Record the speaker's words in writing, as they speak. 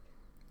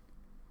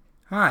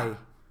Hi,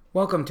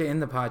 welcome to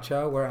In the Pod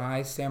Show, where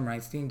I, Sam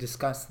Reinstein,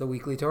 discuss the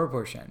weekly Torah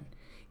portion.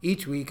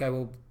 Each week I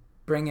will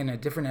bring in a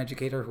different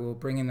educator who will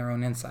bring in their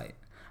own insight.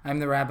 I'm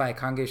the rabbi at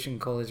Congregation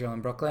Kol Israel in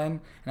Brooklyn,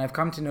 and I've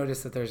come to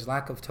notice that there's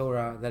lack of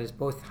Torah that is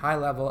both high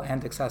level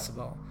and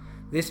accessible.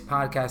 This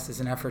podcast is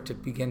an effort to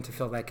begin to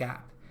fill that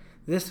gap.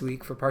 This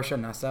week, for Parsha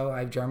Naso, I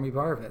have Jeremy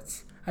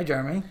Borovitz. Hi,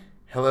 Jeremy.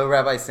 Hello,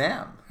 Rabbi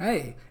Sam.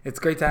 Hey, it's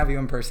great to have you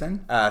in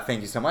person.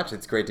 Thank you so much.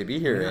 It's great to be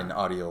here in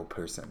audio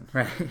person.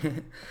 Right.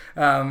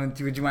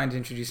 Would you mind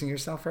introducing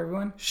yourself for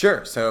everyone?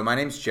 Sure. So my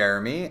name's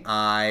Jeremy.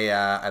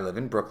 I live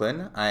in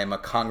Brooklyn. I am a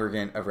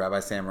congregant of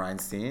Rabbi Sam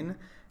Reinstein.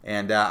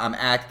 And I'm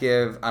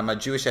active. I'm a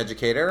Jewish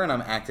educator, and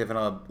I'm active in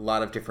a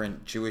lot of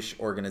different Jewish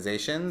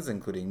organizations,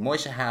 including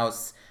Moshe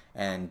House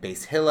and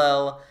Beis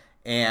Hillel.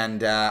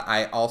 And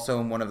I also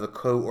am one of the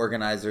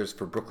co-organizers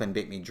for Brooklyn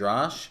Beit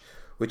Midrash,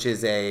 which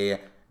is a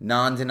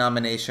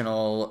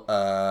non-denominational,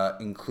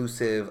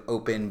 inclusive,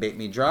 open Beit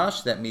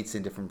Midrash that meets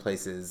in different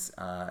places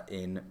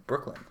in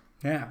Brooklyn.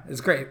 Yeah, it's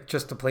great.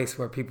 Just a place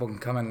where people can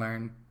come and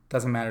learn.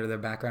 Doesn't matter their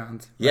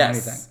backgrounds.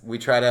 Yes, anything. We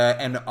try to,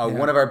 and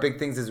one of our big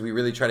things is we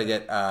really try to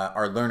get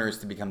our learners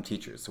to become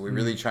teachers. So we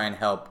really try and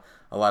help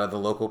a lot of the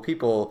local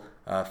people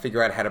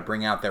figure out how to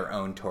bring out their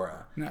own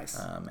Torah. Nice.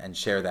 And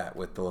share that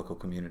with the local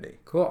community.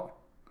 Cool.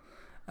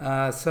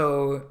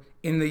 So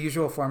in the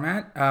usual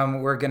format,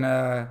 I'm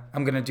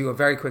gonna do a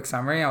very quick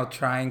summary. I'll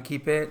try and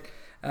keep it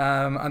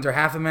under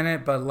half a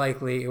minute, but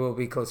likely it will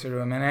be closer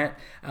to a minute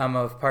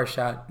of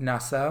Parshat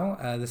Naso,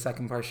 the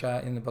second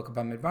Parsha in the book of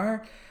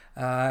Bamidbar.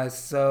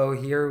 So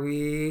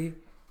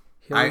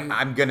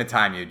I'm going to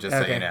time you, just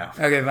okay. so you know.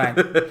 Okay,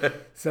 fine.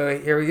 So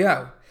here we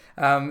go.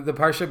 The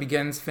Parsha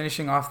begins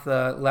finishing off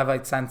the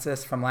Levite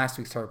census from last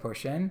week's Torah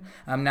portion.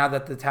 Now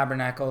that the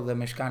tabernacle, the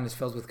Mishkan, is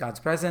filled with God's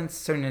presence,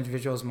 certain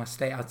individuals must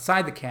stay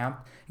outside the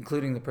camp,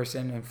 including the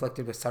person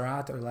inflicted with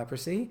sarat or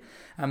leprosy.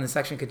 The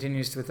section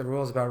continues with the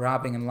rules about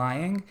robbing and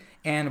lying,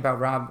 and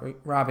about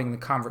robbing the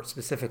convert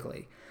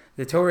specifically.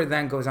 The Torah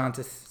then goes on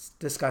to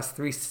discuss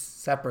three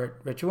separate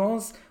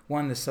rituals.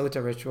 One, the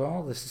Sota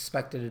ritual, the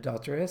suspected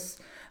adulteress.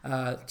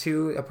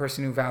 Two, a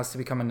person who vows to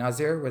become a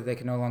Nazir, where they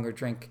can no longer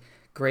drink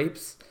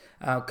grapes,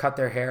 cut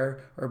their hair,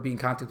 or be in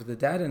contact with the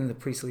dead, and the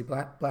priestly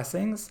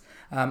blessings.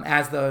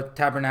 As the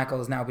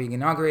tabernacle is now being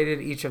inaugurated,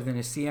 each of the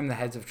Nesiim, the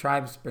heads of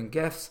tribes, bring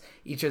gifts.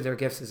 Each of their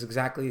gifts is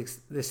exactly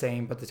the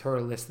same, but the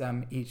Torah lists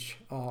them each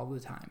all the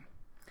time.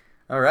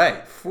 All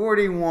right,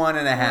 41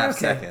 and a half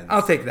seconds.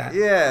 I'll take that.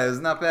 Yeah, it's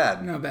not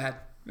bad. Not bad.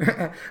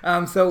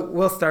 So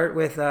we'll start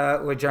with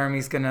what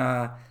Jeremy's going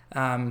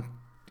to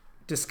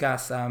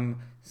discuss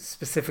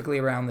specifically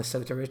around the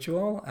Sota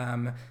ritual,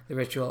 the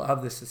ritual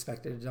of the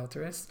suspected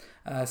adulteress.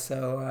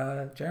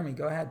 Jeremy,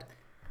 go ahead.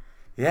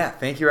 Yeah,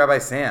 thank you, Rabbi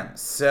Sam.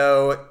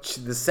 So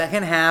the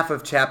second half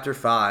of chapter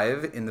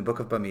 5 in the book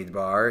of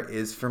Bamidbar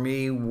is, for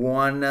me,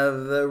 one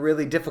of the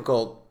really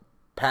difficult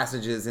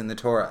passages in the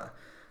Torah.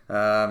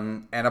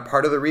 And a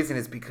part of the reason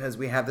is because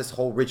we have this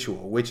whole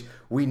ritual, which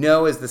we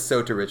know is the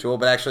Sota ritual,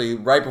 but actually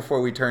right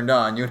before we turned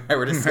on, you and I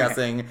were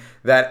discussing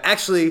that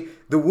actually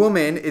the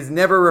woman is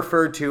never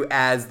referred to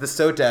as the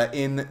Sota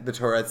in the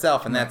Torah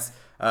itself, and that's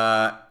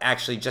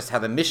actually just how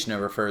the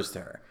Mishnah refers to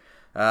her.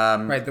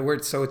 Right, the word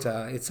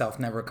Sota itself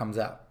never comes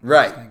out.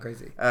 Right. It's kind of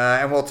crazy.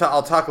 And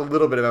I'll talk a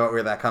little bit about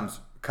where that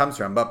comes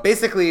from. But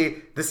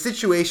basically, the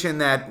situation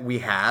that we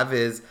have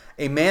is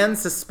a man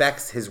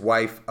suspects his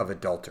wife of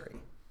adultery.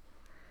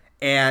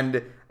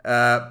 And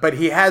but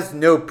he has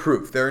no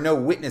proof. There are no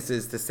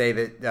witnesses to say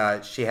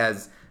that she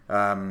has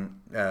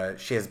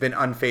been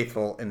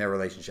unfaithful in their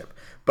relationship.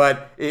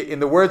 But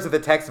in the words of the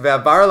text,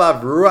 "Ve'avar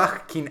lav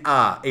ruach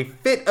kin'ah," a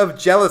fit of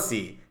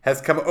jealousy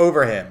has come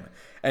over him,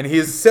 and he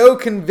is so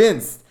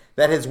convinced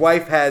that his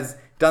wife has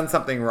done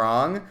something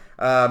wrong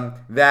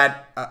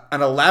that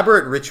an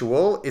elaborate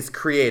ritual is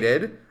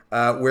created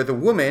where the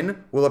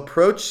woman will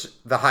approach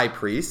the high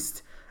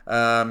priest.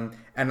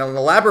 And an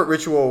elaborate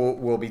ritual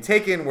will be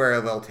taken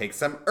where they'll take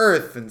some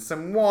earth and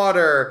some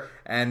water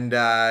and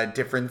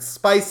different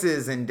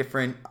spices and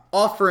different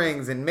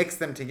offerings and mix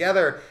them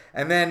together.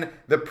 And then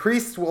the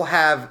priest will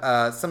have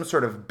some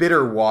sort of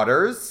bitter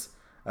waters,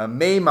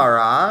 mei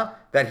marah,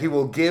 that he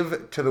will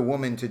give to the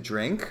woman to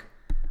drink,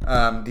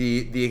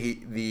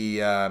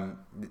 the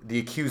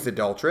accused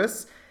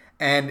adulteress.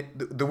 And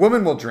the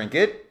woman will drink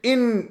it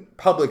in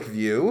public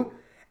view.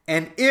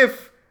 And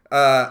if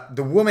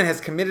the woman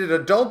has committed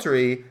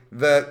adultery,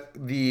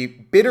 the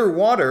bitter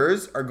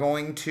waters are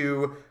going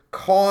to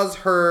cause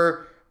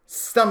her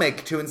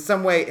stomach to in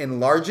some way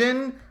enlarge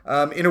in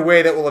a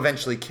way that will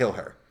eventually kill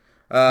her.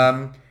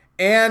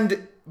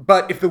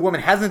 But if the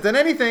woman hasn't done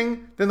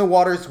anything, then the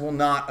waters will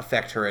not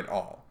affect her at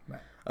all.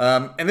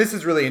 Right. And this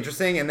is really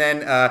interesting. And then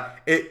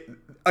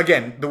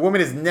the woman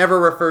is never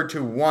referred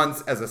to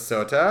once as a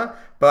sota,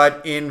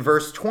 but in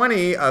verse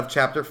 20 of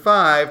chapter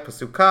 5,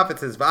 Pasuk Kaf, it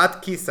says,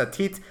 "Va'at ki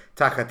satit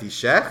tachat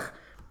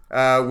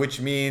ishech,"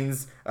 which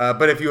means,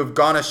 but if you have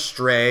gone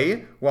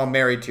astray while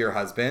married to your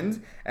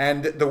husband.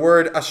 And the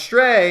word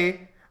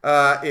astray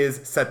is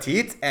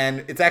satit,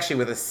 and it's actually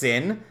with a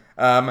sin.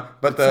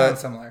 But sounds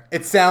similar.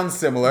 It sounds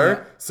similar.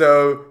 Yeah.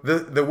 So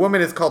the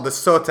woman is called the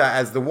sota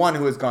as the one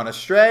who has gone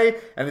astray.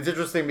 And it's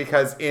interesting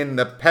because in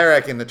the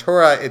Perek, in the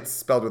Torah, it's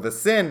spelled with a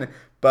sin.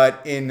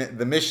 But in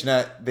the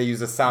Mishnah, they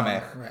use a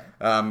samech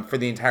for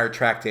the entire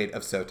tractate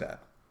of sota.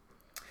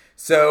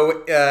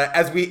 So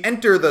as we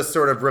enter the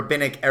sort of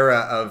rabbinic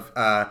era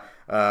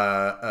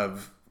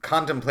of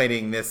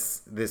contemplating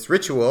this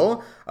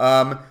ritual,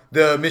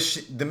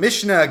 the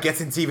Mishnah gets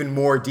into even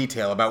more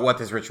detail about what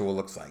this ritual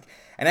looks like.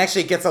 And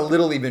actually, it gets a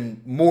little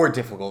even more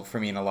difficult for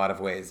me in a lot of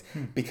ways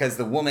because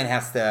the woman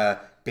has to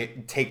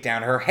take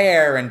down her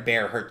hair and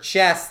bare her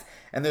chest.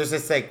 And there's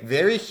this like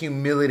very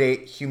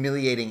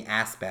humiliating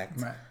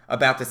aspect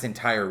about this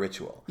entire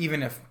ritual.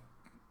 Even if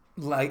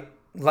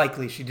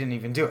likely she didn't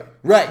even do it.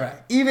 Right.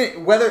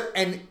 Even whether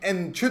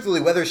and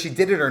truthfully, whether she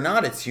did it or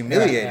not, it's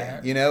humiliating.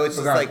 Yeah. You know, it's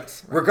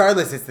Regardless, just like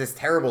regardless, it's this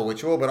terrible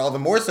ritual, but all the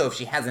more so if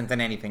she hasn't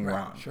done anything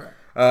wrong. Sure.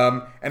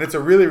 And it's a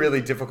really,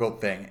 really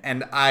difficult thing.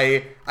 And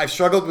I've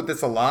struggled with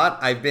this a lot.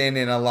 I've been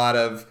in a lot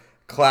of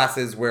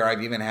classes where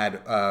I've even had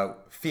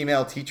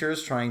female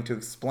teachers trying to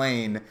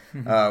explain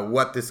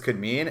what this could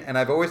mean. And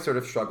I've always sort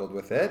of struggled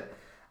with it.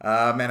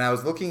 And I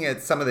was looking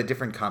at some of the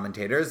different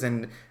commentators.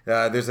 And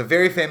there's a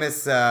very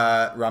famous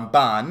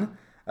Ramban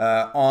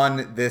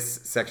on this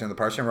section of the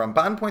Parsha. And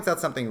Ramban points out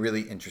something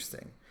really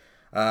interesting.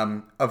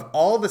 Of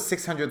all the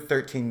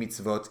 613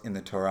 mitzvot in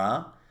the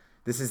Torah,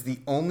 this is the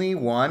only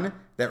one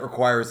that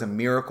requires a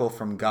miracle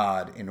from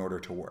God in order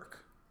to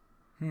work.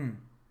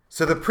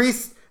 So the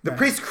priest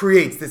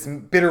creates this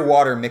bitter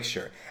water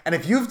mixture. And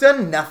if you've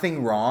done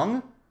nothing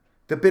wrong,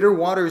 the bitter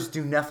waters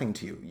do nothing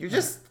to you. You're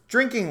just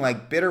drinking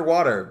like bitter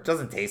water. It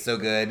doesn't taste so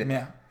good.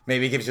 Yeah.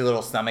 Maybe it gives you a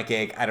little stomach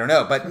ache. I don't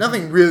know. But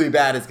nothing really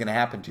bad is going to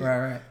happen to you.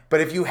 Right. But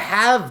if you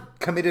have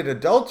committed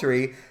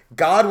adultery,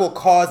 God will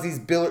cause these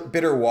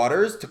bitter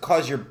waters to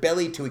cause your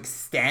belly to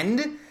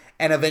extend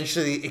and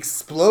eventually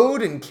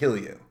explode and kill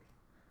you.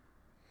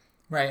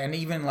 Right, and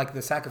even like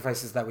the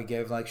sacrifices that we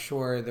give, like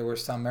sure, there were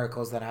some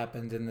miracles that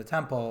happened in the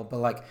temple, but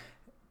like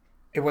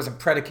it wasn't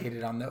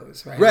predicated on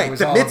those, right? Right, It was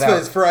the all mitzvah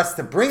about is for us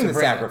to bring the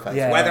bring it. sacrifice.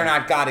 Yeah, Whether yeah. or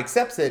not God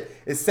accepts it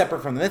is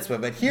separate from the mitzvah.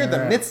 But here the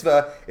Right.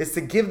 mitzvah is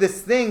to give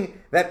this thing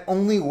that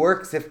only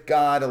works if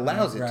God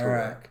allows it to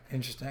work.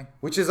 Interesting.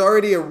 Which is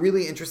already a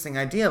really interesting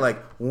idea.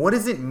 Like, what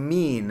does it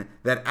mean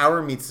that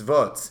our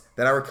mitzvot,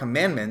 that our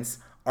commandments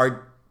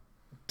are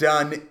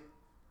done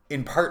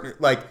in partner,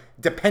 like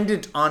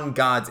dependent on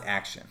God's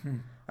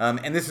action?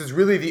 And this is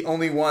really the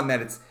only one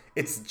that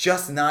it's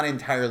just not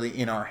entirely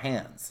in our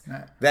hands.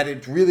 Right. That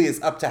it really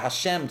is up to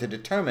Hashem to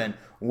determine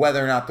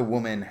whether or not the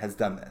woman has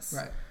done this.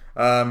 Right.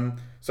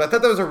 So I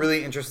thought that was a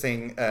really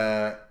interesting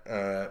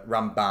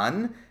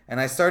Ramban, and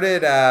I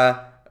started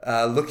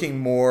looking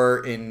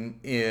more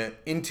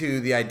into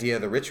the idea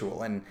of the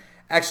ritual. And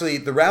actually,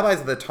 the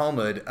rabbis of the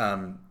Talmud,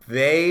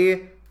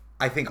 they,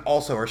 I think,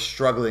 also are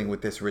struggling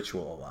with this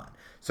ritual a lot.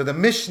 So the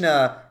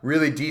Mishnah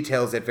really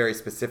details it very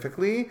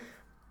specifically,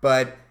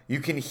 but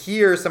you can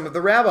hear some of the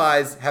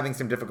rabbis having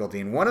some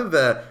difficulty. And one of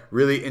the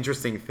really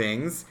interesting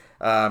things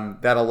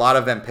that a lot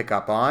of them pick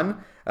up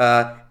on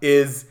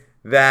is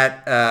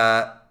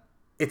that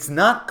it's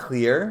not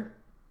clear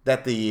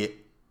that the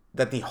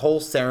whole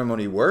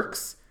ceremony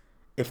works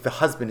if the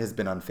husband has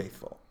been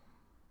unfaithful.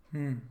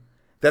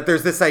 That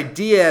there's this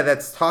idea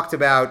that's talked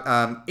about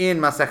in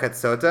Masechet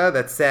Sota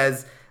that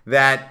says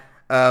that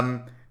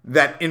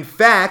in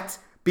fact,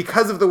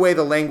 because of the way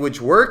the language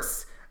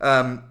works,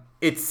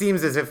 it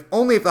seems as if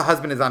only if the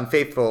husband is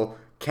unfaithful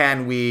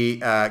can we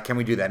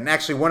do that. And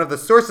actually, one of the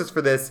sources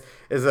for this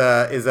is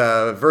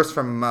a verse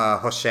from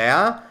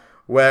Hosea,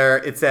 where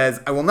it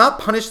says, "I will not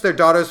punish their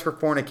daughters for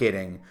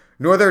fornicating,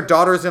 nor their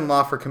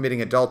daughters-in-law for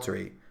committing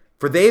adultery,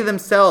 for they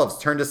themselves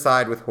turned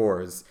aside with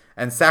whores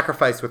and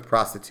sacrificed with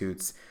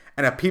prostitutes,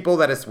 and a people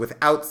that is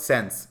without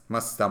sense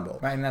must stumble."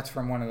 Right, and that's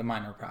from one of the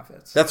minor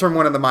prophets. That's from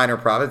one of the minor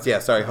prophets. Yeah,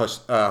 sorry,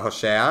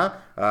 Hosea,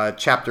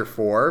 chapter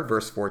 4,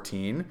 verse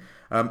 14.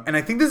 And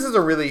I think this is a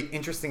really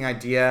interesting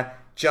idea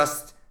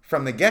just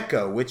from the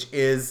get-go, which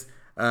is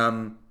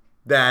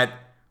that,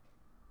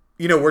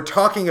 you know, we're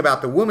talking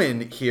about the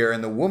woman here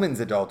and the woman's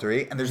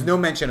adultery, and there's no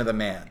mention of the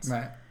man's.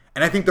 Right.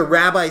 And I think the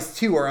rabbis,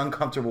 too, are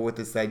uncomfortable with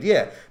this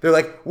idea. They're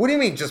like, what do you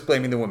mean just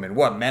blaming the woman?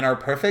 What, men are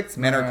perfect?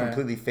 Men are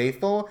completely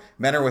faithful?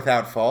 Men are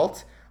without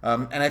fault?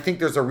 And I think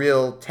there's a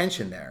real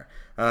tension there.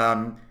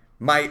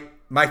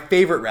 My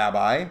favorite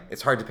rabbi,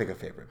 it's hard to pick a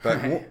favorite,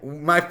 but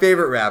my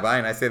favorite rabbi,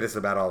 and I say this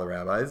about all the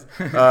rabbis,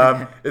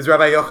 is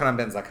Rabbi Yochanan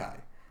ben Zakkai.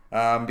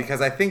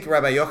 Because I think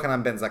Rabbi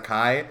Yochanan ben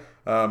Zakkai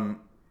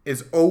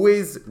is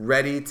always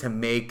ready to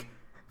make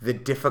the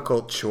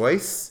difficult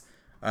choice,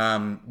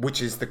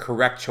 which is the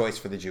correct choice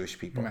for the Jewish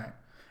people. Right.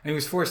 And he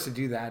was forced to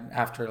do that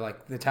after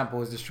like the temple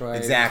was destroyed.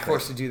 Exactly. He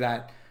was forced to do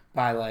that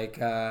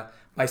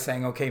by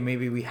saying, okay,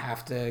 maybe we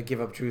have to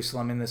give up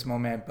Jerusalem in this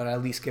moment, but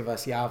at least give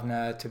us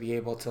Yavna to be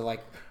able to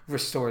like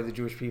restore the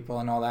Jewish people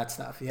and all that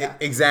stuff. Yeah,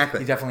 exactly.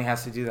 He definitely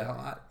has to do that a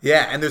lot.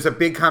 Yeah, and there's a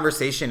big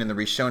conversation in the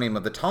Rishonim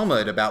of the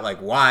Talmud about like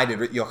why did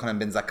Yochanan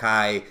ben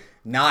Zakkai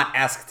not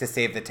ask to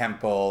save the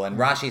temple. And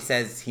Rashi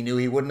says he knew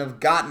he wouldn't have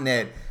gotten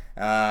it.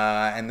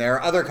 And there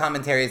are other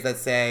commentaries that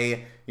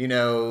say,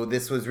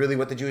 this was really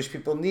what the Jewish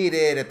people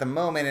needed at the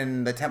moment,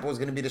 and the temple was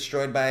going to be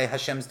destroyed by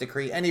Hashem's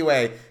decree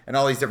anyway, and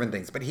all these different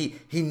things. But he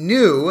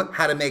knew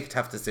how to make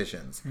tough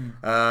decisions.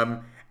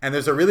 And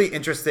there's a really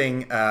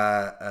interesting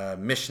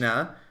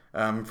Mishnah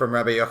from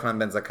Rabbi Yochanan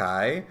ben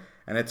Zakkai,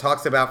 and it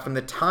talks about from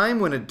the time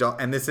when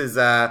and this is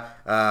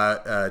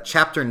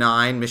chapter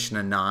 9,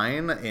 Mishnah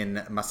 9 in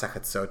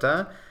Masachet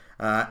Sota,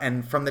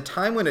 and from the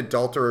time when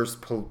adulterers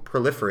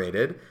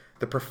proliferated,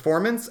 the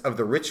performance of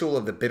the ritual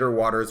of the bitter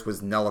waters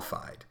was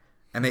nullified,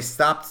 and they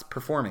stopped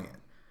performing it.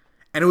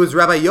 And it was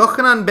Rabbi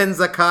Yochanan ben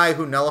Zakkai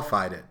who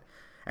nullified it.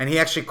 And he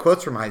actually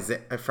quotes from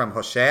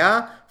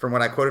Hosea, from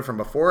what I quoted from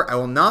before, I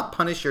will not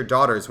punish your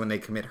daughters when they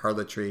commit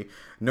harlotry,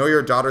 nor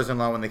your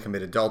daughters-in-law when they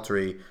commit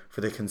adultery,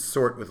 for they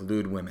consort with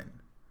lewd women.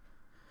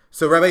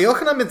 So Rabbi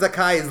Yochanan ben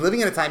Zakkai is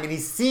living at a time and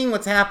he's seeing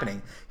what's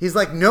happening. He's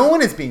like, no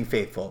one is being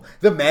faithful.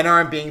 The men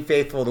aren't being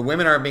faithful. The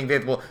women aren't being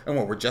faithful. And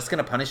what, we're just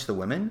going to punish the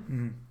women?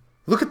 Mm-hmm.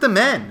 Look at the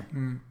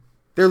men.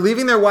 They're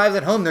leaving their wives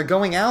at home. They're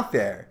going out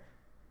there.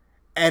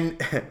 And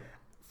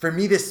for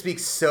me, this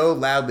speaks so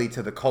loudly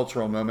to the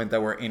cultural moment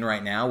that we're in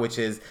right now, which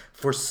is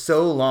for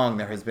so long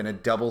there has been a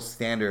double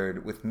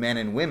standard with men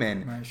and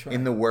women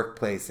in the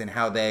workplace, in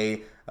how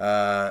they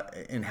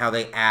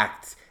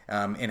act,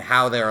 in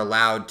how they're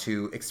allowed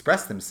to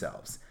express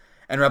themselves.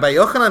 And Rabbi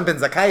Yochanan ben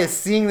Zakkai is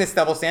seeing this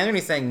double standard and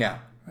he's saying, no.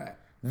 Right.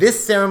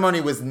 This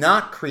ceremony was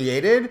not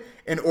created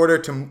in order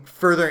to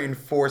further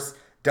enforce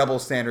double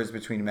standards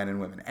between men and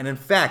women. And in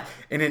fact,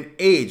 in an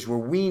age where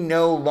we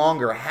no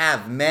longer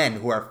have men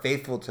who are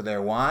faithful to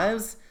their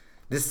wives,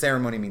 this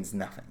ceremony means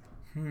nothing.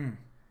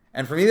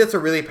 And for me, that's a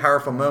really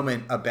powerful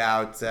moment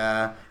about...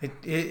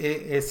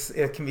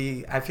 It can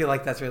be... I feel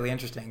like that's really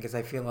interesting because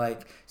I feel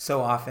like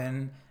so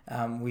often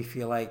we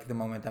feel like the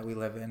moment that we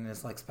live in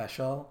is like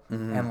special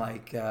and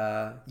like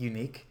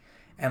unique.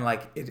 And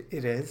like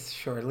it is,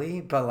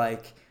 surely, but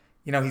like...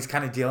 he's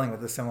kind of dealing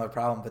with a similar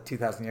problem, but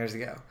 2,000 years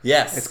ago.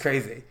 Yes. It's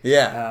crazy.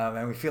 Yeah.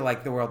 And we feel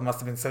like the world must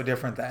have been so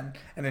different then.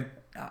 And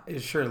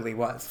it surely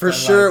was. For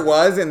sure it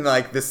was. And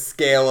like the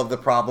scale of the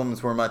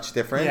problems were much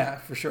different. Yeah,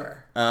 for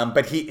sure.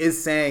 But he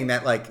is saying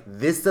that like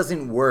this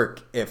doesn't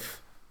work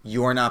if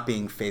you're not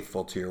being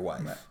faithful to your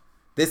wife. Right.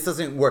 This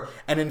doesn't work.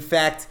 And in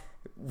fact,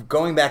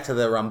 going back to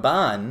the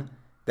Ramban,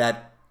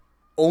 that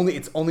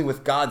it's only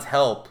with God's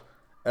help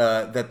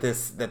that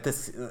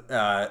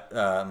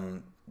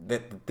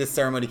this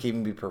ceremony can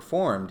even be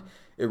performed.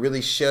 It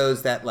really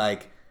shows that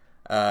like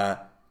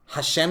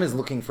Hashem is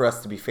looking for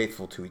us to be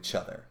faithful to each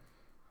other.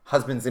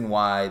 Husbands and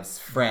wives,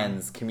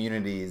 friends,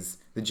 communities,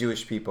 the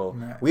Jewish people.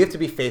 Right. We have to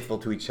be faithful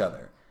to each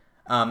other.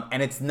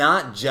 And it's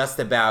not just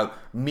about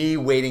me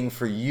waiting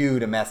for you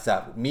to mess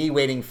up, me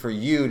waiting for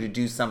you to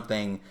do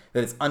something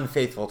that is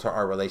unfaithful to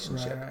our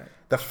relationship. Right.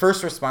 The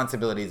first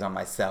responsibility is on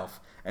myself,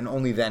 and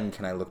only then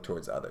can I look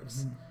towards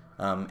others.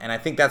 And I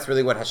think that's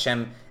really what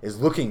Hashem is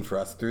looking for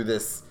us through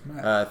this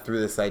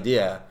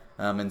idea,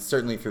 and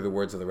certainly through the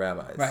words of the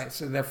rabbis. Right.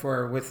 So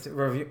therefore, with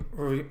Rabbi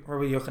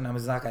Yochanan ben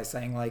Zakkai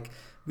saying, like,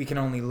 we can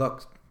only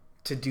look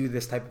to do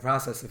this type of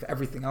process if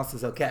everything else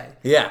is okay.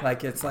 Yeah.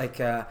 Like it's like,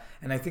 and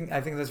I think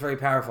that's very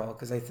powerful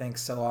because I think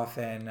so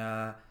often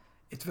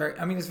it's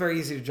very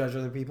easy to judge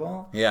other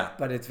people. Yeah.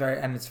 But it's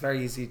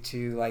very easy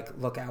to like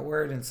look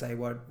outward and say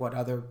what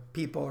other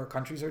people or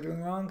countries are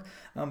doing wrong.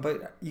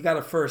 But you got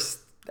to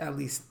first at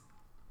least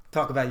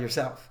talk about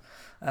yourself.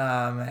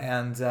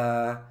 And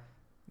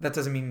that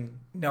doesn't mean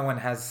no one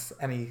has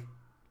any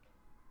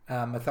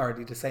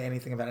authority to say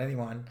anything about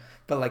anyone,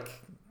 but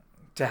like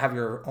to have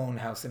your own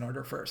house in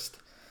order first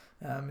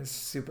is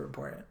super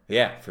important.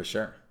 Yeah, for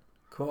sure.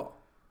 Cool.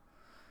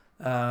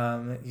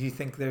 Do you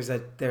think there's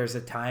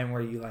a time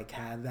where you like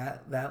had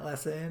that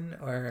lesson,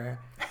 or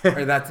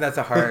that's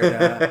a hard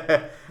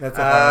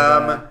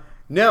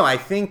No, I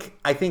think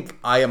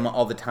I am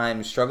all the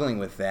time struggling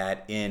with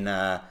that.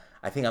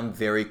 I think I'm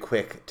very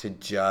quick to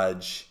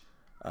judge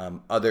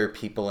other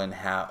people and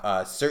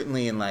how,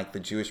 certainly in like the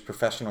Jewish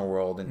professional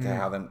world, into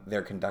how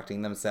they're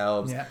conducting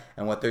themselves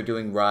and what they're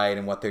doing right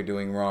and what they're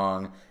doing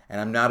wrong.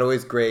 And I'm not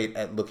always great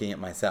at looking at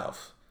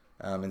myself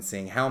and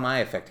seeing how am I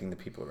affecting the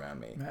people around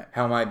me? Right.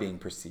 How am I being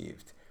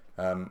perceived?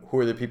 Who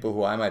are the people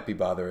who I might be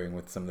bothering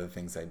with some of the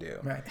things I do?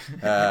 Right.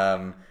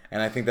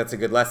 And I think that's a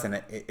good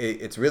lesson.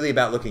 It's really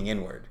about looking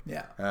inward.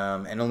 Yeah.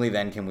 And only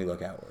then can we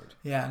look outward.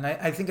 Yeah, and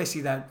I think I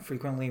see that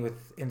frequently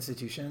with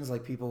institutions.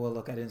 Like people will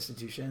look at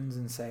institutions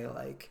and say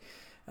like,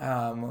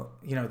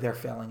 they're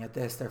failing at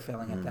this, they're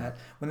failing at that.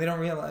 When they don't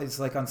realize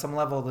like on some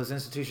level those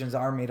institutions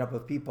are made up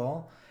of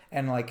people.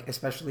 And like,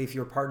 especially if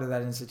you're part of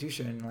that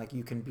institution, like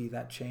you can be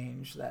that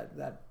change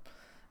that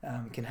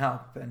can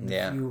help. And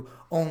if you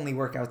only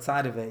work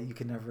outside of it, you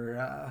can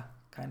never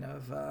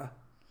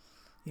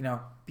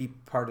be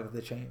part of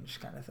the change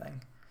kind of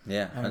thing.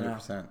 Yeah,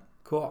 100%.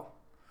 Cool.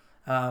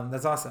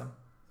 That's awesome.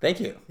 Thank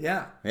you.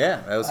 Yeah.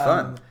 Yeah, that was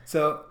fun.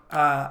 So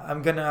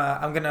I'm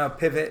gonna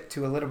pivot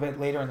to a little bit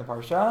later in the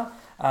parsha.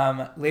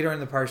 Later in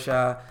the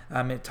parsha,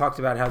 it talked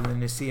about how the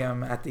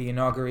Nisim at the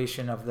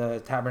inauguration of the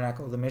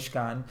tabernacle, the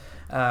Mishkan,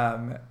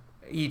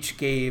 each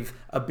gave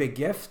a big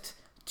gift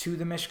to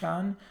the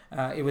Mishkan.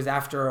 It was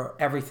after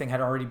everything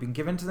had already been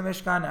given to the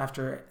Mishkan,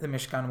 after the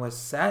Mishkan was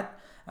set.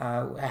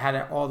 It had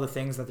all the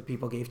things that the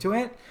people gave to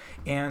it.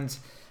 And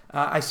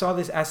I saw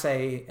this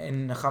essay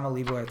in Nechama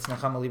Leibowitz.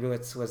 Nechama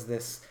Leibowitz was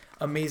this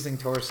amazing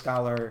Torah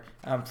scholar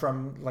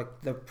from like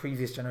the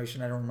previous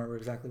generation. I don't remember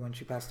exactly when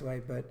she passed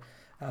away, but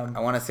I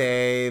want to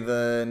say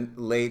the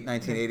late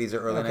 1980s or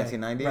early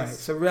 1990s. Right.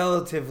 So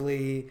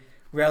relatively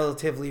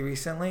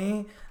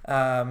recently,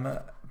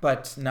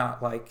 but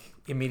not like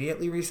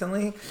immediately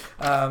recently.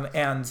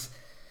 And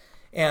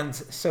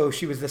so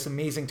she was this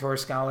amazing Torah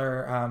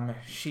scholar.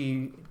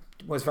 She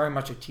was very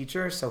much a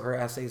teacher, so her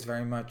essays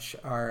very much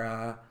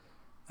are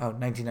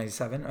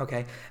 1997.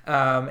 Okay.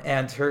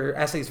 And her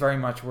essays very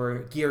much were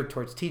geared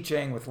towards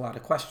teaching with a lot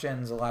of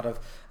questions, a lot of,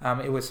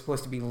 it was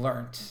supposed to be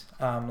learnt,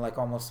 like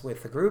almost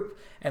with the group,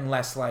 and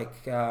less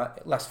like,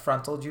 less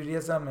frontal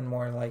Judaism and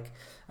more like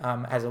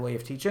as a way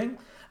of teaching.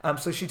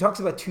 So she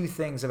talks about two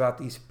things about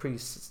these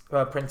princes,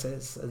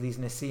 these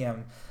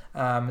Nisim,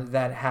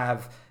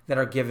 that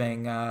are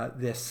giving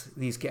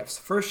these gifts.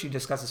 First, she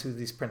discusses who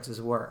these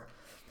princes were.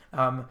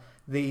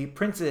 The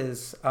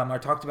princes are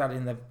talked about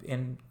in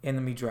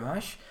the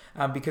Midrash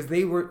because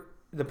they were.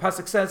 The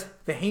pasuk says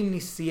 "Vehem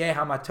Nisiyei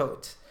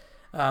Hamatot."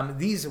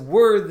 These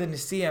were the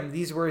Nisim.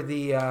 These were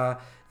the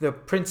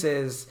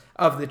princes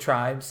of the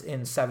tribes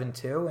in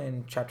 7:2,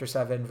 in chapter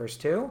 7, verse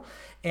 2.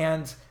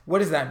 And what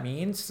does that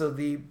mean? So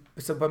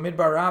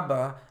Bamidbar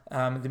Rabbah,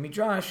 the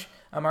Midrash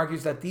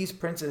argues that these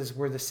princes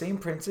were the same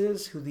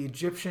princes who the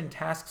Egyptian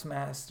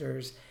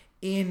taskmasters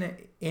in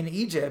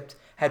Egypt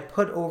had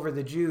put over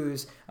the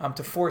Jews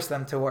to force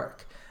them to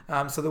work.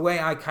 So the way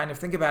I kind of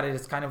think about it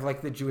is kind of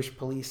like the Jewish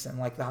police and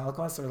like the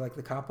Holocaust, or like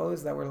the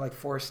kapos that were like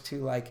forced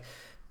to like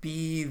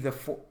be the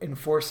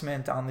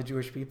enforcement on the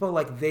Jewish people.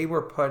 Like they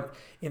were put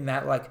in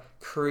that like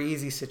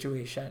crazy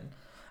situation.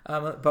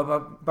 But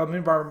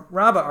Bamidbar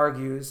Rabbah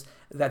argues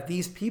that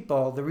these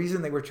people, the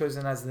reason they were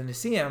chosen as the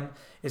Nisim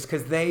is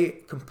because they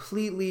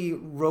completely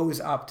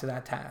rose up to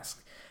that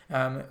task.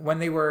 When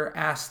they were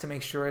asked to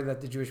make sure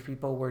that the Jewish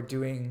people were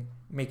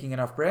making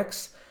enough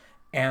bricks,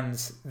 and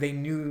they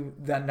knew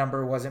that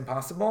number wasn't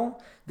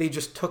possible, they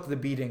just took the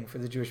beating for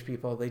the Jewish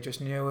people. They just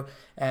knew,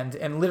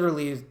 and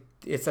literally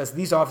it says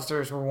these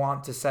officers were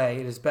wont to say,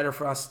 it is better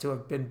for us to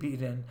have been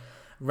beaten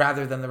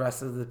rather than the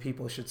rest of the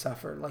people should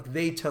suffer. Like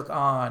they took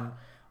on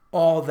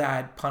all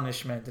that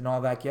punishment and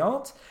all that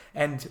guilt,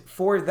 and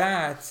for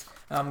that,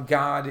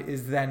 God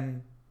is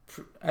then,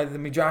 the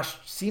Midrash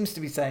seems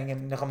to be saying,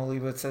 and Nechama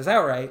Leibowitz says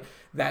outright,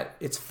 that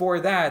it's for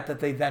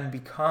that they then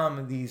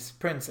become these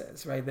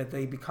princes, right? That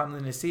they become the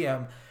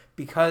Nisim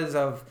because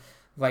of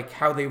like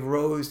how they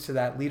rose to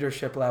that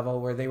leadership level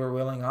where they were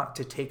willing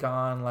to take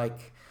on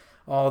like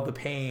all the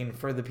pain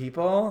for the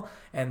people,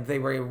 and they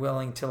were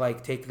willing to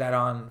like take that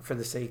on for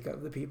the sake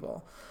of the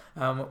people,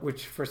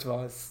 which first of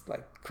all is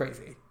like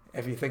crazy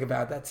if you think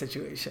about that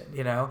situation,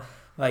 you know.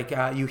 Like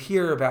you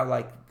hear about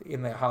like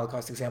in the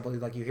Holocaust example,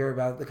 like you hear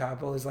about the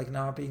kapos like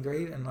not being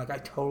great, and like I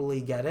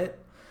totally get it.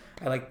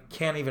 I like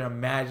can't even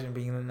imagine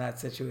being in that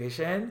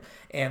situation,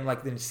 and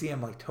like then see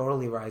him like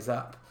totally rise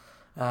up,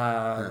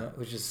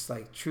 which is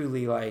like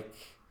truly like.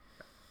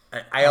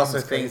 I also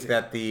think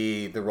that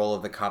the role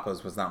of the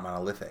kapos was not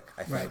monolithic.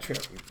 I think right, true.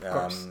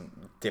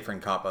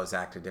 Different kapos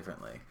acted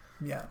differently.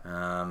 Yeah.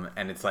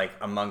 And it's like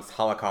amongst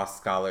Holocaust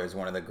scholars,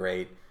 one of the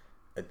great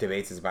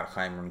debates is about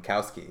Chaim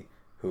Rumkowski,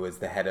 who was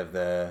the head of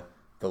the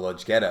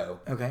Lodz Ghetto.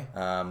 Okay.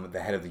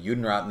 The head of the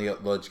Judenrat in the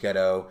Lodz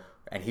Ghetto,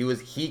 and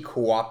he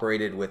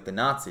cooperated with the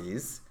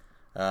Nazis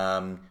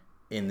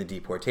in the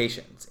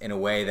deportations in a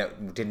way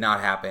that did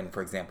not happen,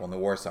 for example, in the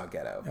Warsaw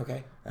Ghetto.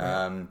 Okay.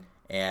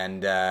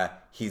 And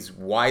he's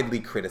widely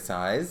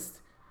criticized,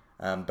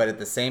 but at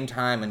the same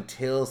time,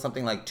 until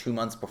something like 2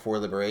 months before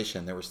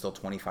liberation, there were still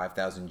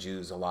 25,000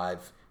 Jews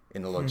alive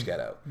in the Lodz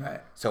Ghetto.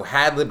 Right. So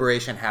had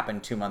liberation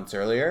happened 2 months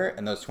earlier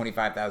and those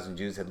 25,000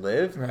 Jews had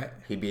lived, right,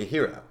 he'd be a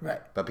hero. Right.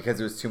 But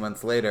because it was 2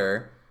 months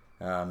later,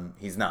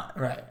 he's not.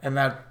 Right. And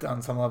that,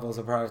 on some level, is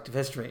a product of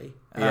history.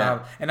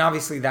 Yeah. And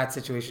obviously that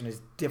situation is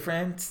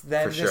different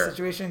than For this sure.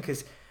 situation,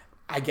 because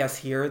I guess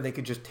here they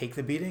could just take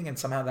the beating and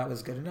somehow that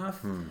was good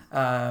enough.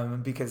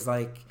 Because,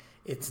 like,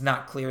 it's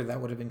not clear that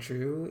would have been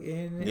true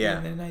in the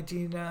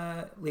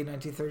late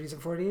 1930s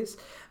and 40s.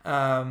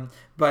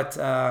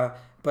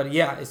 But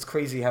yeah, it's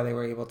crazy how they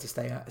were able to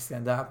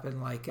stand up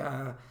and like,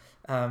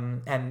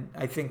 and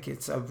I think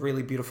it's a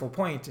really beautiful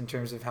point in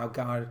terms of how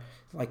God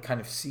like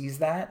kind of sees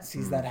that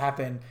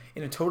happen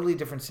in a totally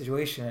different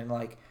situation and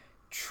like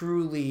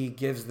truly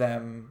gives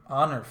them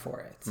honor for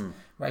it,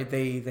 right?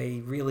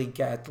 They really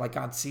get like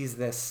God sees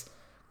this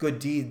good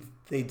deed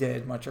they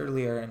did much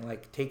earlier and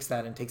like takes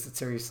that and takes it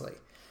seriously,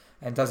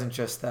 and doesn't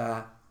just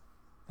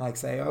like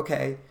say,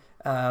 okay,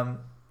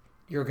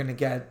 you're gonna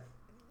get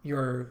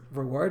your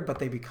reward, but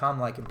they become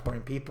like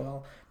important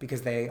people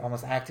because they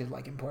almost acted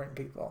like important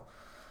people,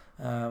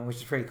 which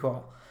is pretty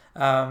cool.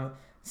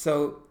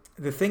 So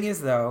the thing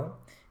is, though,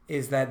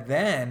 is that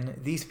then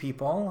these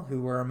people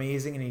who were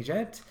amazing in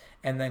Egypt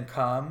and then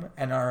come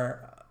and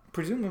are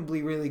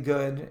presumably really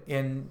good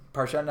in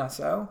Parshat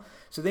Naso,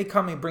 so they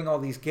come and bring all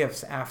these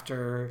gifts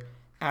after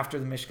the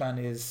Mishkan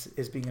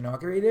is being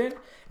inaugurated,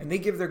 and they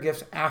give their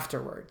gifts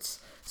afterwards.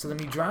 So the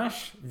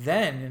Midrash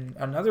then, in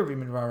another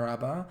Rimon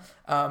Rabbah,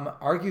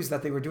 argues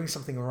that they were doing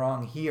something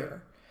wrong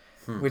here,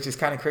 which is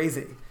kind of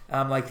crazy.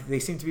 Like, they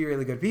seem to be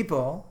really good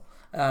people,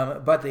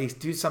 but they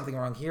do something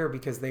wrong here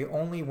because they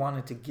only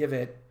wanted to give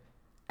it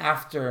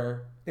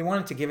after. They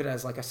wanted to give it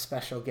as like a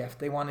special gift.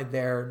 They wanted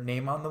their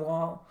name on the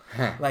wall,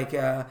 like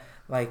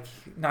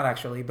not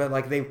actually, but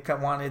like they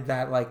wanted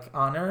that like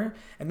honor,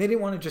 and they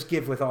didn't want to just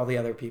give with all the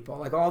other people.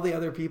 Like all the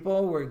other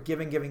people were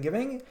giving,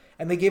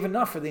 and they gave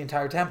enough for the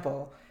entire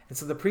temple. And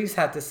so the priests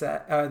had to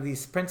say,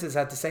 these princes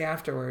had to say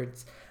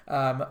afterwards,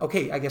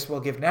 okay, I guess we'll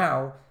give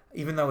now,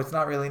 even though it's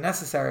not really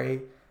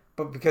necessary,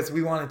 but because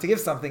we wanted to give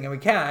something and we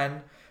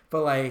can,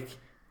 but like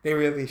they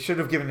really should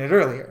have given it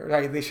earlier,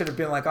 right? They should have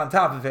been like on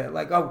top of it,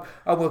 like, oh,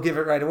 we'll give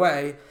it right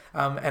away,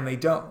 and they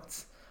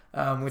don't,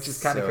 which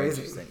is kind of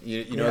crazy.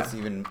 You know, it's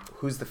even,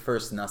 who's the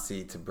first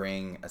Nasi to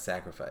bring a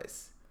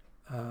sacrifice?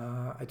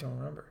 I don't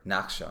remember.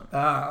 Nachshon.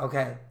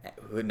 Okay.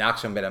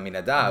 Nachshon ben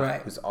Aminadav,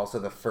 right. Who's also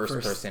the first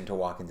person to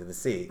walk into the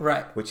sea.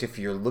 Right. Which, if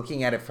you're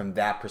looking at it from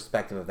that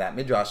perspective of that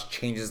midrash,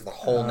 changes the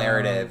whole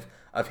narrative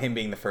of him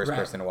being the first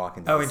person to walk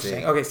into the sea.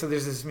 Interesting. Okay, so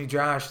there's this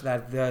midrash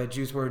that the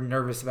Jews were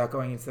nervous about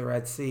going into the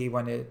Red Sea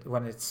when it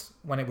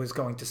was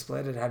going to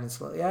split. It hadn't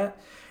split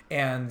yet.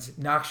 And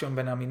Nachshon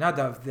ben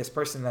Aminadav, this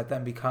person that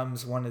then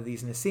becomes one of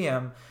these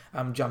Nesiim,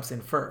 jumps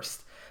in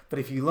first. But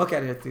if you look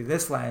at it through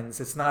this lens,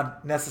 it's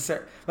not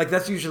necessary. Like,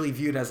 that's usually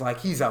viewed as like,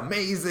 he's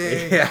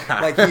amazing. Yeah.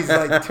 Like, he's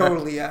like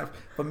totally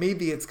but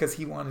maybe it's because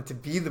he wanted to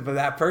be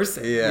that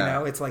person. Yeah. You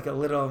know, it's like a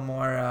little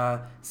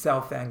more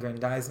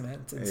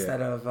self-aggrandizement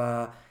instead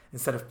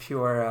of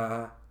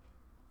pure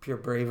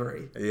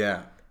bravery.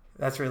 Yeah.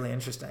 That's really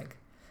interesting.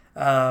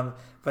 But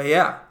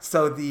yeah,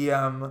 so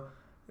the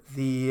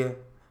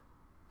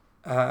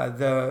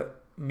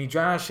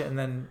Midrash and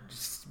then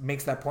just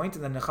makes that point,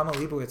 and then Nechama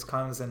Leibowitz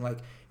comes and like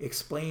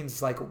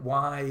explains like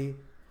why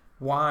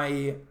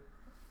Moshe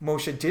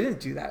didn't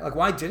do that. Like,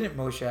 why didn't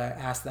Moshe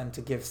ask them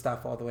to give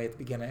stuff all the way at the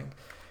beginning?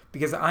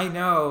 Because I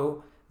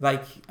know,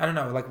 like, I don't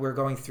know, like we're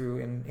going through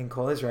in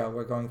Kol Israel,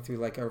 we're going through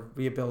like a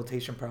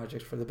rehabilitation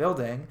project for the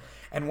building,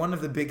 and one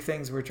of the big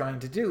things we're trying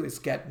to do is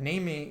do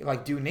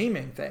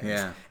naming things.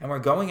 Yeah. And we're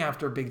going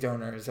after big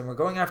donors,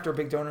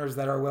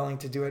 that are willing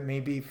to do it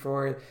maybe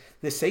for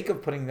the sake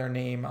of putting their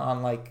name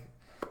on like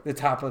the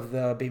top of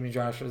the Beit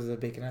Midrash or the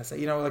Beit Knesset.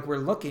 You know, like we're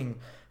looking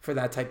for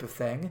that type of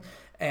thing,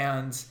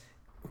 and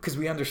because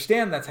we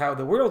understand that's how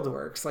the world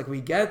works, like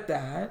we get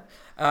that,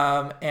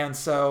 and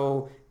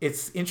so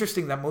it's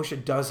interesting that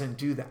Moshe doesn't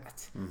do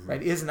that,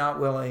 right? Is not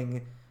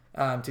willing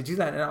to do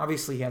that, and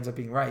obviously he ends up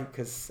being right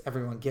because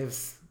everyone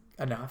gives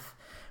enough.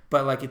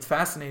 But like it's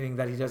fascinating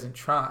that he doesn't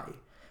try,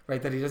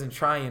 right? That he doesn't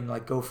try and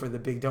like go for the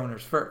big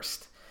donors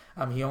first.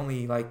 He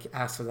only like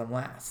asks for them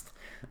last.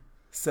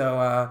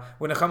 So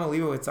what Nechama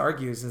Leibowitz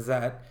argues is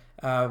that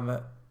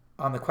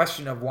on the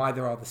question of why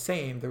they're all the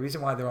same, the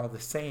reason why they're all the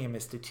same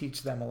is to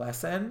teach them a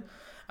lesson.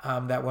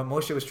 That what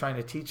Moshe was trying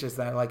to teach is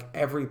that like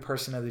every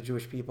person of the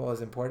Jewish people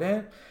is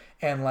important,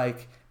 and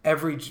like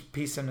every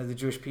person of the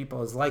Jewish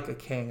people is like a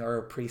king or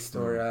a priest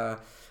or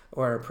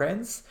a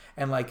prince,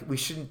 and like we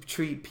shouldn't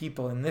treat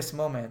people in this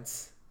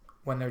moment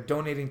when they're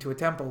donating to a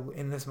temple.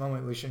 In this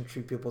moment, we shouldn't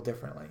treat people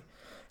differently.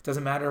 It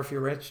doesn't matter if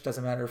you're rich,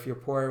 doesn't matter if you're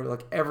poor.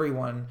 Like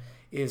everyone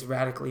is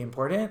radically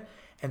important.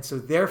 And so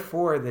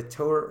therefore the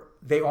Torah,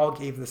 they all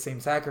gave the same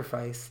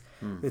sacrifice.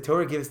 The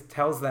Torah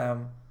tells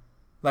them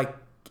like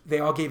they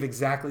all gave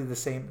exactly the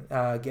same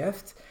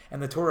gift,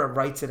 and the Torah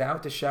writes it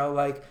out to show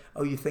like,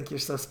 oh, you think you're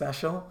so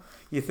special?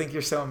 You think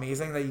you're so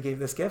amazing that you gave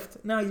this gift?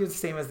 No, you're the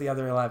same as the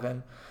other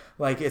 11.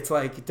 Like, it's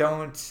like,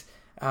 don't,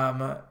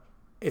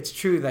 it's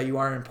true that you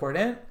are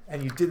important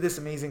and you did this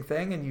amazing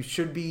thing and you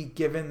should be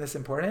given this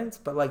importance,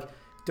 but like,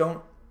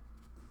 don't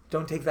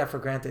take that for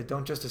granted.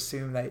 Don't just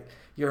assume that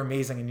you're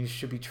amazing and you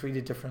should be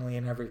treated differently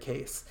in every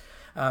case.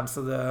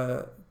 So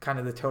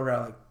the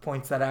Torah like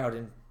points that out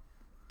in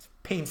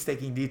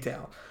painstaking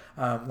detail.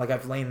 Like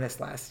I've lain this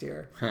last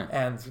year,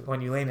 and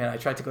when you lane it, I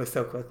tried to go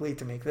so quickly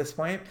to make this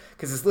point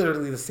because it's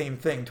literally the same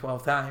thing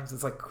 12 times.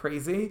 It's like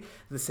crazy,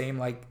 the same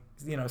like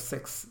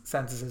 6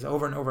 sentences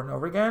over and over and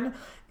over again,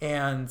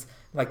 and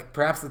like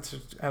perhaps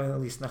at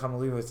least Nechama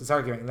Leibowitz is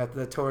arguing that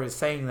the Torah is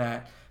saying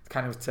that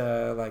kind of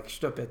to like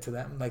shtup it to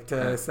them, like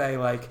to say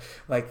like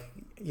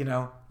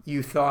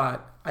you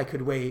thought I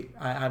could wait,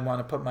 I want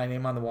to put my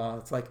name on the wall.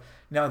 It's like,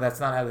 no, that's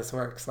not how this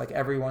works. Like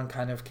everyone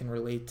kind of can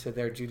relate to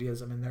their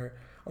Judaism in their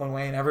own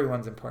way, and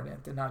everyone's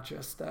important, and not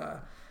just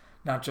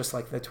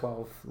like the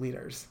 12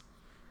 leaders.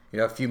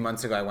 A few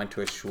months ago I went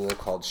to a shul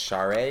called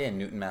Shaarei in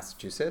Newton,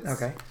 Massachusetts.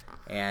 Okay.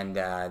 And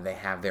they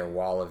have their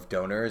wall of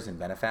donors and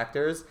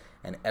benefactors,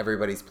 and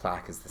everybody's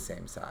plaque is the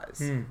same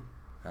size.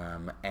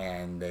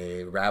 And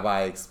the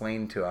rabbi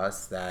explained to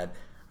us that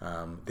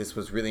this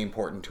was really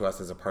important to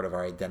us as a part of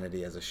our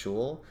identity as a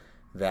shul,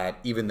 that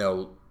even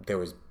though there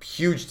was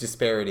huge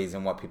disparities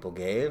in what people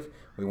gave,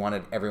 we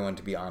wanted everyone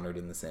to be honored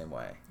in the same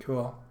way.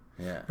 Cool.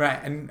 Yeah. Right.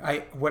 And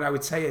what I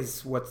would say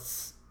is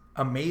what's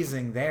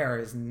amazing there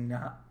is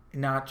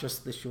not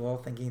just the shul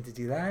thinking to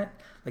do that.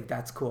 Like,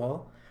 that's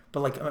cool.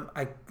 But like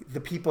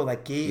the people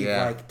that gave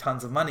like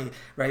tons of money,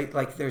 right?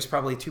 Like, there's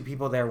probably two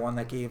people there. One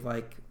that gave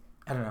like,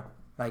 I don't know,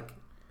 like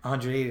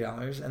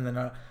 $180, and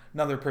then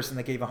another person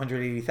that gave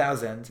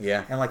 $180,000.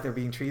 Yeah. And like, they're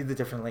being treated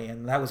differently,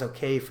 and that was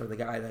okay for the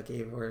guy that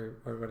gave, or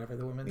whatever,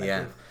 the woman that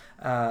gave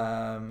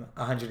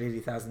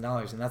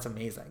 $180,000, and that's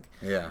amazing.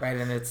 Yeah. Right.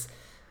 And it's.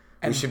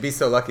 We should be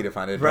so lucky to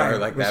find a donor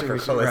like that for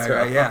Kol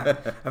Israel. Right, yeah.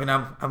 I mean,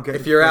 I'm good.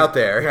 If you're out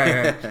there.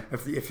 Right.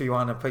 If you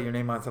want to put your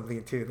name on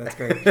something too, that's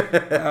great.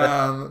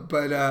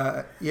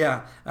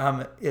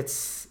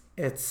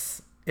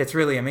 It's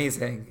really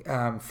amazing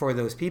for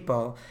those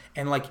people.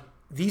 And like,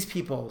 these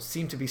people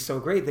seem to be so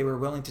great. They were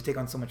willing to take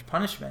on so much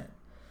punishment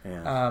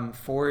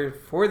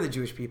for the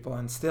Jewish people.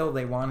 And still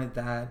they wanted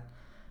that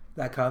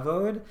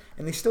kavod,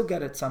 and they still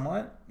get it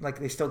somewhat. Like,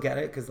 they still get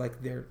it because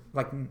like they're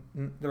like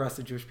the rest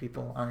of Jewish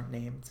people aren't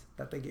named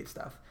that they gave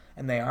stuff,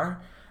 and they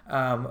are,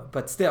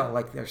 but still,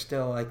 like, they're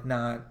still like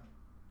not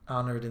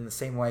honored in the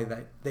same way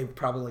that they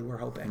probably were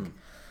hoping.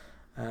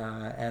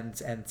 And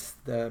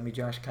the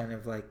Midrash kind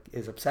of like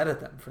is upset at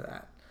them for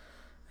that.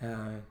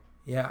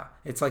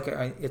 It's like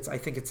I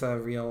think it's a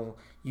real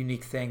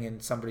unique thing,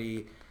 and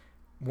somebody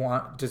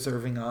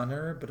deserving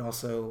honor but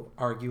also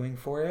arguing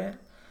for it.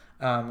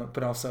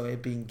 But also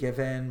it being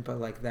given, but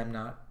like them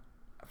not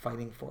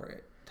fighting for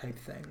it type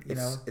thing, you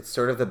know? It's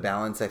sort of the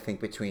balance, I think,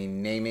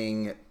 between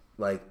naming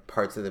like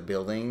parts of the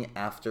building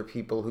after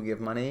people who give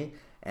money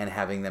and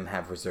having them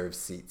have reserved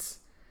seats.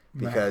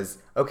 Because,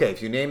 okay,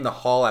 if you name the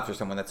hall after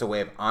someone, that's a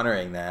way of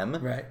honoring them.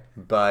 Right.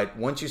 But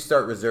once you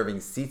start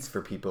reserving seats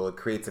for people, it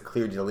creates a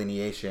clear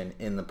delineation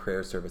in the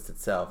prayer service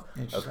itself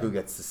of who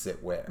gets to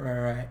sit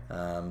where.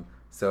 Right.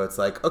 So it's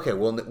like, okay,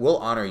 we'll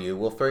honor you.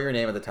 We'll throw your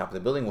name at the top of the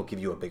building. We'll give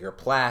you a bigger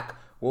plaque.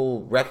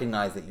 We'll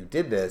recognize that you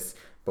did this.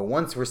 But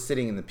once we're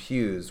sitting in the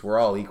pews, we're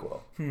all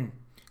equal.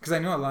 Because I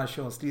know a lot of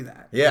shuls do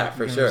that. Yeah, you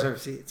for can sure.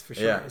 Reserve seats, for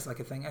sure. Yeah. It's like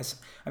a thing.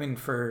 I mean,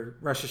 for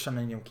Rosh Hashanah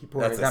and Yom Kippur,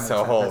 That's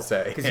a whole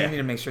say. Because you need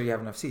to make sure you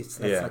have enough seats.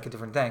 That's like a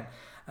different thing.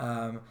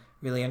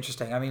 Really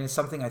interesting. I mean, it's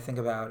something I think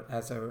about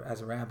as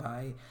a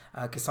rabbi,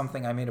 because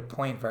something I made a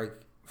point very,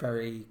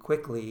 very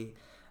quickly,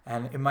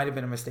 and it might have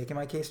been a mistake in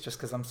my case just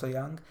because I'm so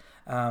young,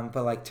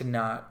 but like to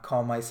not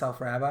call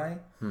myself rabbi,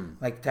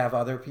 like to have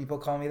other people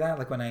call me that.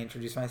 Like when I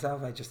introduce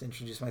myself, I just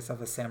introduce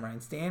myself as Sam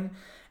Reinstein,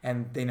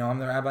 and they know I'm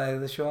the rabbi of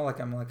the shul. Like,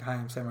 I'm like, hi,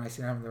 I'm Sam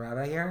Reinstein, I'm the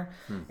rabbi here.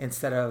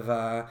 Instead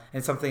of,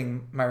 and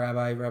something my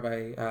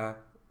Rabbi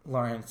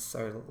Lawrence,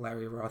 or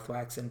Larry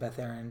Rothwax in Beth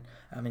Aaron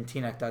in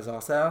Teaneck does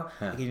also.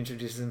 Like, he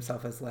introduces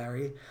himself as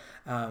Larry,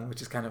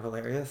 which is kind of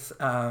hilarious.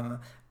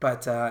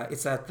 But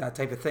it's that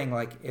type of thing.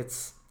 Like,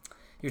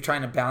 you're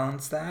trying to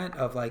balance that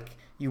of like,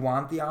 you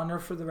want the honor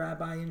for the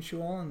rabbi in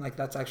shul, and like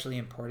that's actually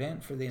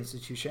important for the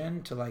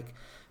institution to like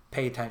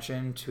pay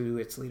attention to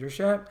its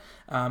leadership,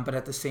 but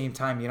at the same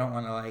time you don't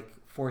want to like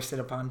force it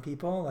upon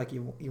people. Like,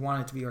 you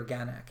want it to be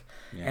organic.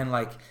 And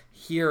like,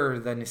 here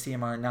the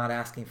Nesiim are not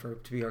asking for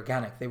it to be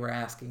organic. They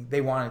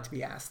wanted to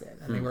be asked it,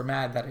 and they were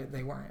mad that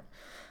they weren't.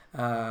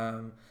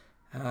 And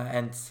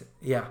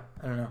yeah,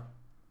 I don't know.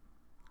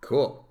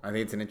 Cool. I think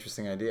it's an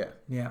interesting idea.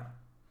 Yeah.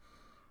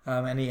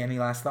 Any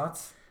last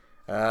thoughts?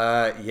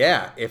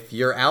 If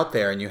you're out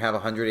there and you have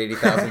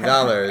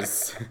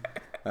 $180,000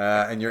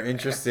 and you're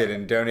interested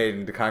in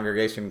donating to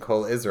Congregation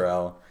Kol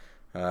Israel,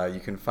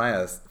 you can find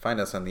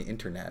us on the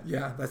internet.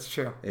 Yeah, that's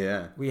true.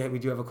 Yeah. We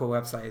do have a cool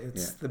website.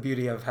 It's the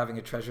beauty of having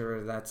a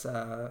treasurer that's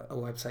a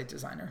website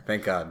designer.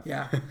 Thank God.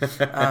 Yeah.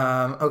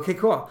 Okay,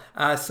 cool.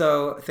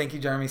 So thank you,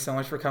 Jeremy, so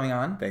much for coming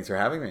on. Thanks for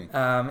having me.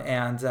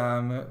 And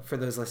for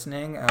those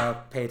listening,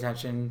 pay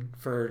attention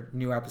for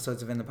new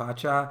episodes of In the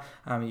Pacha.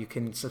 You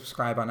can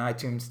subscribe on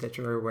iTunes,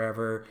 Stitcher, or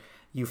wherever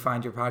you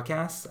find your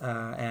podcasts.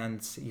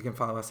 And you can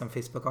follow us on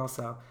Facebook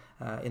also,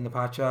 In the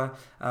Pacha.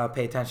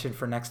 Pay attention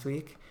for next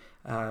week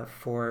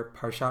for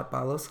Parshat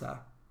Baaloscha.